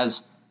that he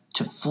has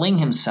to fling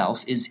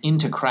himself is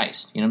into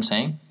Christ. You know what I'm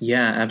saying?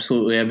 Yeah,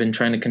 absolutely. I've been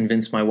trying to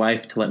convince my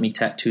wife to let me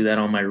tattoo that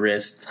on my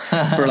wrist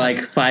for like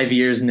 5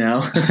 years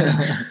now.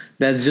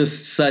 That's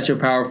just such a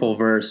powerful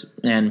verse,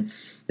 and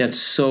that's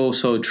so,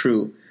 so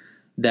true.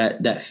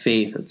 That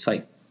faith, it's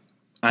like,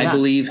 I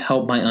believe,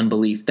 help my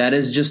unbelief. That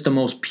is just the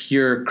most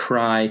pure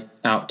cry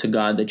out to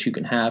God that you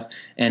can have.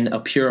 And a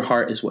pure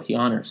heart is what he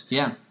honors.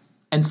 Yeah.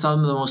 And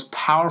some of the most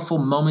powerful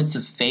moments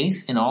of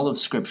faith in all of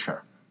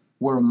Scripture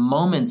were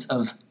moments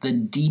of the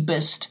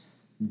deepest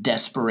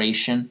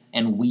desperation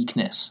and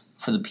weakness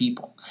for the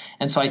people.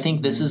 And so I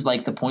think this is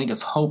like the point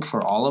of hope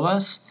for all of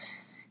us.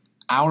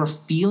 Our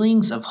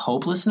feelings of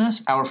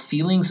hopelessness, our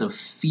feelings of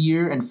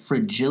fear and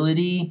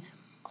fragility,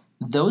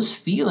 those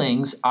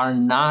feelings are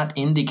not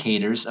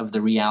indicators of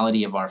the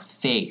reality of our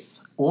faith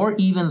or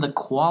even the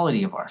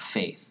quality of our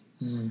faith.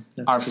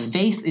 Our good.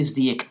 Faith is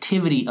the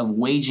activity of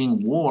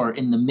waging war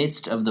in the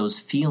midst of those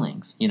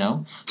feelings, you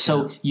know?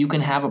 So you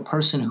can have a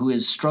person who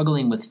is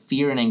struggling with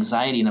fear and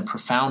anxiety in a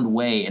profound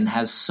way and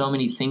has so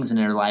many things in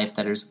their life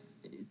that is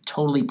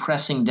totally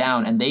pressing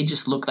down, and they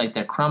just look like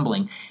they're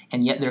crumbling,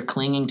 and yet they're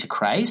clinging to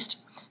Christ.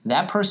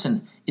 That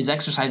person is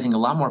exercising a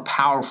lot more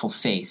powerful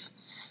faith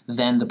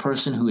than the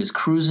person who is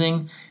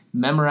cruising,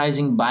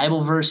 memorizing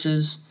Bible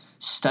verses,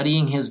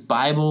 studying his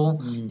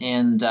Bible,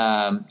 and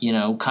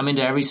coming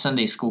to every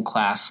Sunday school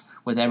class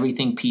with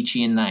everything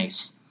peachy and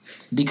nice,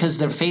 because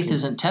their faith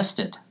isn't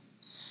tested.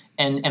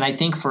 And I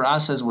think for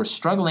us, as we're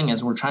struggling,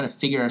 as we're trying to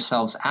figure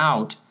ourselves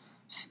out,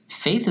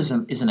 faith is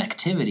an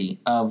activity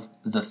of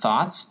the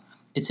thoughts.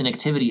 It's an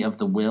activity of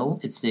the will.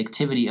 It's the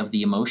activity of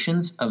the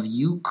emotions, of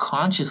you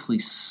consciously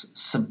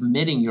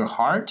submitting your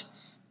heart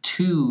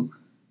to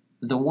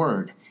the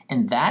Word.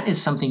 And that is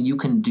something you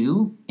can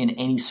do in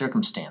any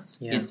circumstance.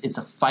 Yeah. It's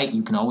a fight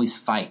you can always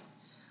fight.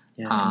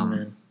 Yeah,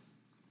 amen.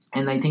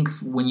 And I think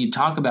when you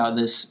talk about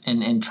this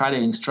and try to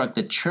instruct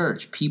the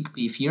church, people,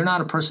 if you're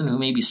not a person who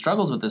maybe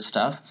struggles with this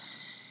stuff,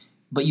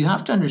 but you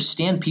have to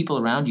understand people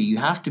around you. You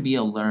have to be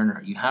a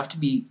learner. You have to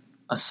be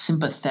a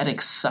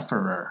sympathetic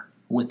sufferer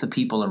with the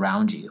people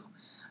around you.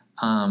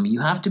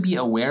 You have to be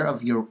aware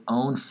of your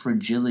own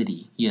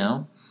fragility, you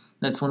know?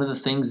 That's one of the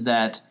things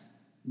that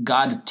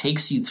God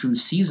takes you through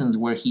seasons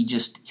where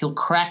he'll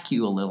crack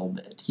you a little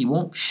bit. He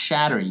won't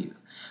shatter you.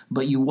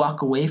 But you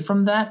walk away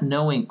from that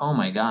knowing, oh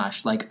my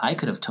gosh, like I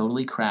could have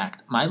totally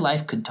cracked. My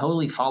life could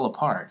totally fall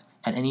apart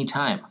at any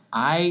time.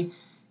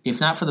 If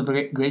not for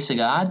the grace of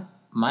God,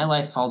 my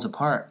life falls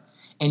apart.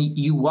 And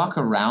you walk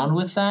around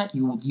with that.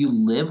 You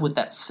live with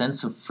that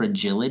sense of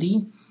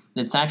fragility.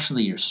 That's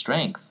actually your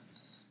strength.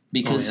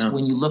 Because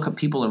when you look at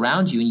people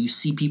around you and you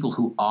see people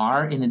who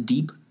are in a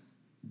deep,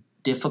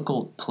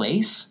 difficult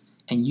place,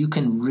 and you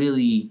can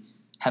really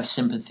have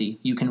sympathy,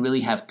 you can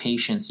really have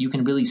patience, you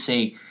can really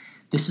say,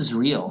 this is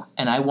real,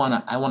 and I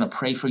want to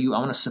pray for you, I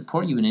want to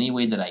support you in any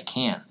way that I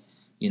can.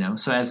 You know,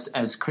 so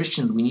as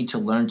Christians, we need to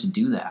learn to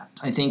do that.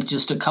 I think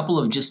just a couple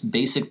of just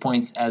basic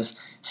points as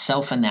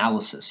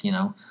self-analysis, you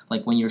know,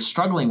 like when you're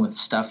struggling with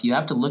stuff, you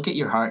have to look at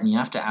your heart and you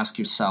have to ask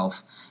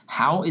yourself,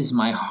 how is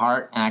my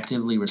heart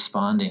actively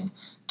responding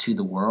to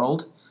the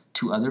world,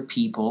 to other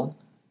people,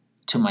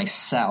 to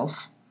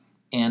myself,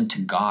 and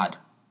to God?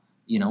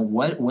 You know,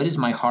 what is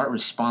my heart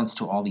response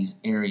to all these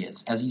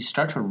areas? As you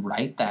start to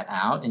write that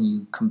out and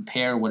you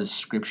compare what does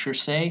Scripture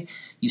say,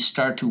 you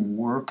start to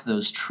work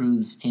those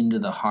truths into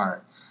the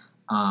heart.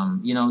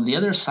 The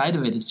other side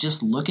of it is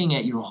just looking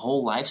at your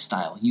whole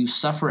lifestyle. You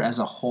suffer as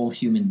a whole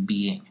human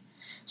being.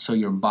 So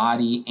your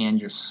body and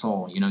your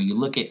soul. You know, you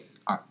look at,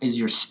 is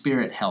your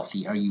spirit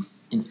healthy? Are you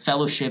in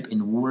fellowship,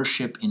 in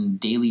worship, in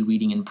daily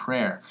reading and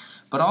prayer?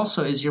 But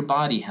also, is your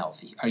body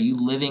healthy? Are you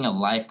living a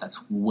life that's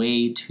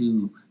way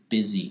too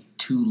busy,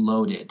 too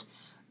loaded?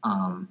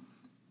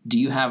 Do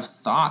you have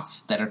thoughts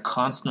that are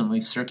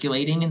constantly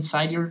circulating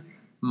inside your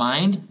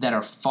mind that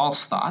are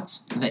false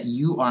thoughts that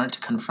you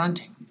aren't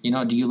confronting? You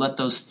know, do you let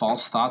those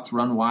false thoughts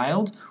run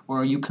wild,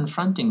 or are you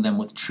confronting them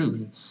with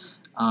truth?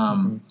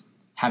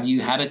 Have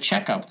you had a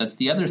checkup? That's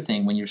the other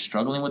thing. When you're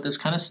struggling with this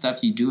kind of stuff,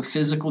 you do a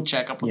physical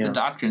checkup with the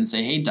doctor and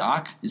say, hey,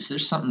 doc, is there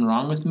something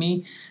wrong with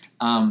me?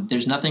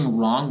 There's nothing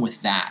wrong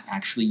with that.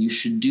 Actually, you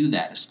should do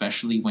that,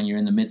 especially when you're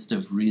in the midst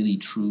of really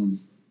true,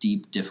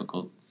 deep,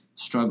 difficult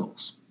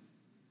struggles.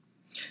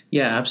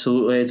 Yeah,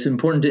 absolutely. It's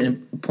important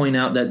to point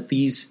out that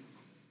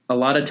a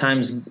lot of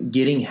times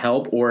getting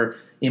help or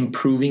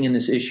improving in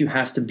this issue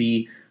has to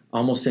be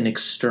almost an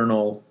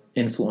external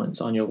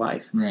influence on your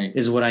life, right?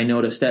 Is what I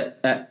noticed. That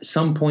at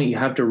some point you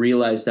have to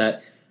realize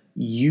that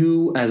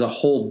you as a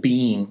whole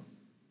being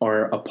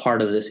are a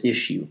part of this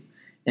issue.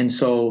 And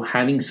so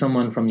having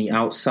someone from the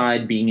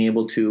outside being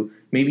able to,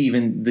 maybe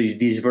even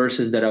these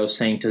verses that I was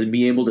saying, to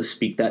be able to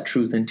speak that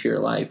truth into your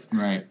life,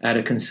 right,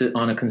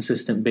 on a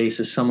consistent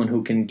basis, someone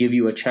who can give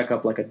you a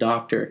checkup like a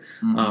doctor,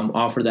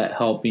 offer that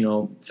help, you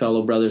know,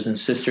 fellow brothers and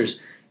sisters.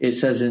 It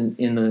says in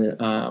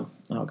the,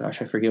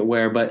 I forget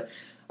where, but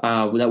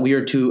that we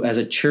are to, as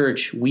a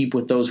church, weep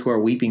with those who are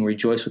weeping,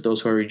 rejoice with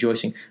those who are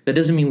rejoicing. That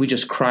doesn't mean we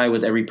just cry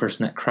with every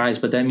person that cries,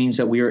 but that means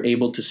that we are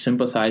able to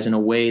sympathize in a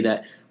way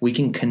that we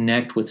can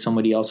connect with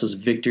somebody else's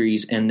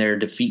victories and their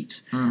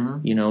defeats,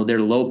 you know, their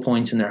low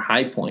points and their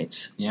high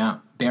points. Yeah,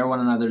 bear one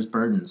another's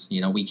burdens.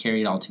 You know, we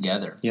carry it all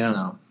together. Yeah.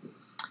 So,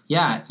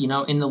 yeah, you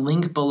know, in the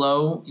link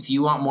below, if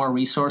you want more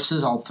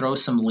resources, I'll throw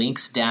some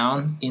links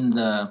down in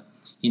the,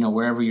 you know,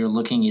 wherever you're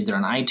looking, either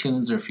on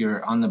iTunes or if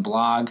you're on the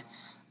blog.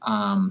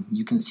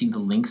 You can see the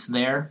links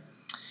there.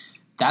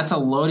 That's a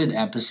loaded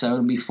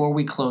episode. Before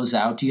we close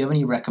out, do you have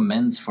any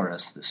recommends for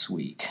us this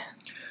week?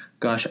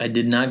 Gosh, I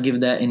did not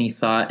give that any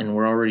thought, and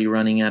we're already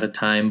running out of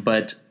time.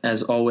 But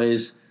as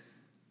always,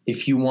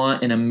 if you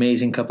want an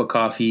amazing cup of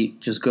coffee,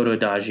 just go to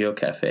Adagio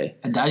Cafe.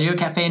 Adagio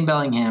Cafe in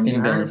Bellingham.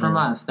 You heard it from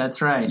us.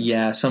 That's right.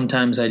 Yeah,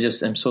 sometimes I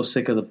just am so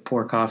sick of the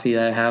poor coffee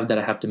that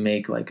I have to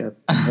make like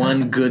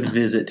one good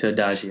visit to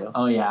Adagio.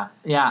 Oh, yeah.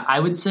 Yeah, I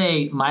would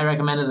say my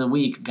recommended of the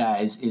week,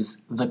 guys, is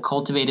the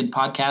Cultivated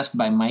podcast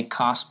by Mike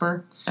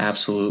Cosper.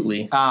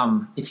 Absolutely.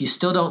 If you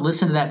still don't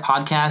listen to that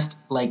podcast,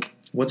 like...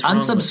 What's wrong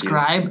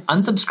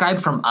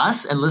unsubscribe from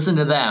us and listen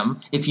to them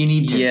if you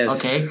need to.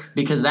 Yes. Okay,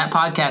 because that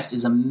podcast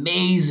is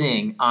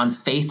amazing on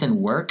faith and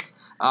work.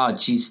 Oh,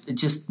 geez,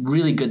 just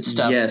really good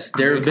stuff. Yes,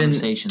 there have been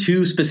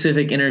 2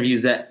 specific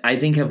interviews that I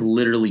think have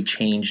literally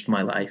changed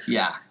my life.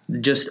 Yeah,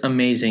 just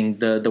amazing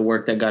the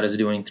work that God is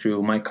doing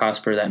through Mike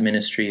Cosper, that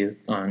ministry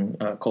on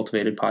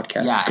Cultivated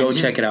Podcast. Yeah, go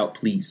check it out,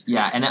 please.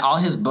 Yeah, and all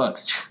his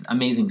books,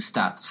 amazing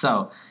stuff.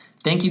 So,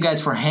 thank you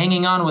guys for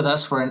hanging on with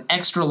us for an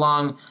extra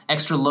long,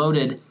 extra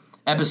loaded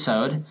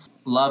episode.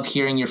 Love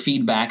hearing your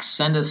feedback.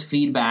 Send us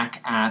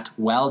feedback at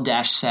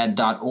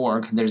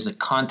well-said.org. There's a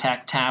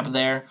contact tab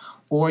there,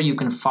 or you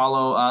can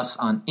follow us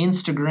on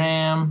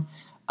Instagram.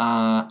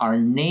 Our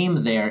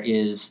name there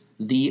is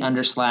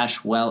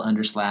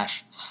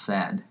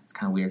the_well_said. It's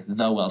kind of weird.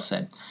 The Well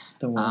Said.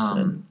 The Well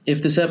Said.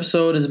 If this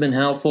episode has been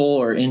helpful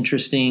or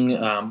interesting,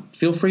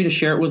 feel free to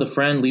share it with a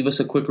friend. Leave us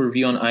a quick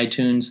review on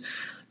iTunes.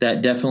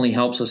 That definitely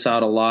helps us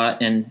out a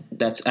lot, and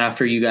that's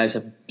after you guys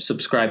have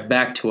subscribed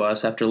back to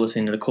us after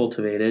listening to the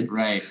Cultivated.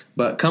 Right.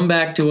 But come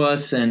back to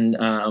us and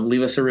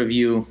leave us a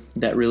review.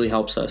 That really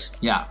helps us.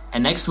 Yeah.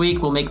 And next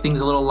week, we'll make things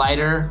a little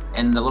lighter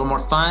and a little more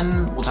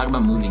fun. We'll talk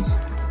about movies.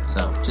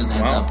 So just a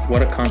heads up.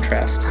 What a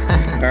contrast.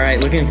 All right.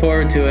 Looking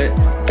forward to it.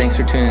 Thanks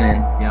for tuning in.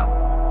 Yeah.